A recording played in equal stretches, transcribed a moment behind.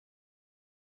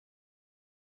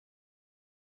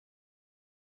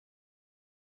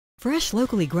Fresh,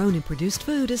 locally grown and produced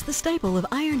food is the staple of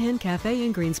Iron Hen Cafe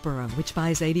in Greensboro, which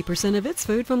buys 80% of its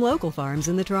food from local farms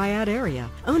in the Triad area.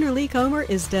 Owner Lee Comer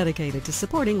is dedicated to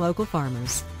supporting local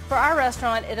farmers. For our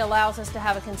restaurant, it allows us to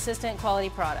have a consistent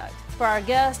quality product. For our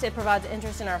guests, it provides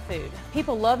interest in our food.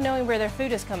 People love knowing where their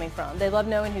food is coming from. They love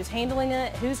knowing who's handling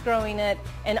it, who's growing it,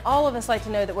 and all of us like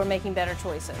to know that we're making better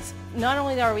choices. Not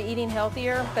only are we eating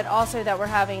healthier, but also that we're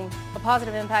having a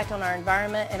positive impact on our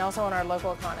environment and also on our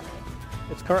local economy.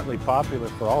 It's currently popular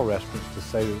for all restaurants to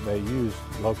say that they use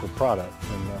local products,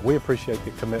 and we appreciate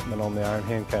the commitment on the Iron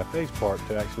Hen Cafe's part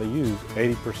to actually use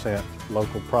 80%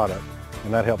 local product,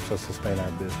 and that helps us sustain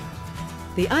our business.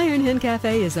 The Iron Hen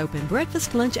Cafe is open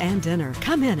breakfast, lunch, and dinner.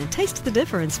 Come in and taste the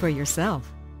difference for yourself.